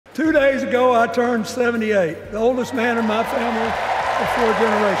2 days ago, I turned 78, the oldest man in my family for 4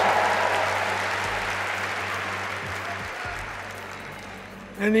 generations.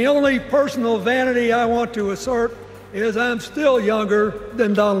 And the only personal vanity I want to assert is I'm still younger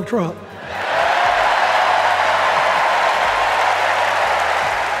than Donald Trump.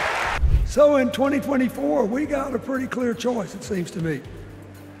 So in 2024, we got a pretty clear choice, it seems to me.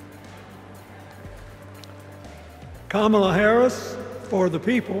 Kamala Harris for the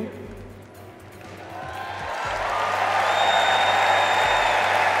people,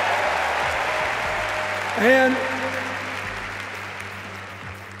 and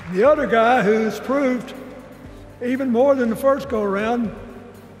the other guy who's proved even more than the first go-around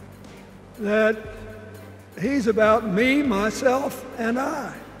that he's about me, myself, and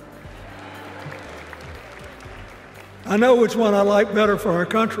I. I know which one I like better for our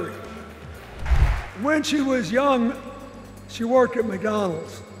country. When she was young, she worked at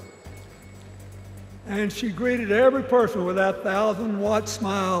McDonald's. And she greeted every person with that 1,000-watt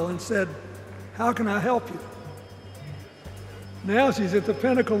smile and said, "How can I help you?" Now she's at the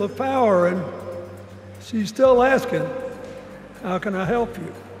pinnacle of power and she's still asking, "How can I help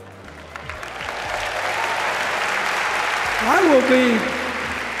you?"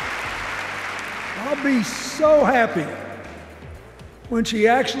 I'll be so happy when she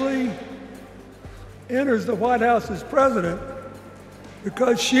actually enters the White House as president,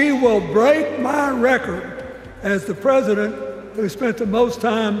 because she will break my record as the president who spent the most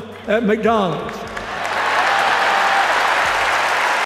time at McDonald's.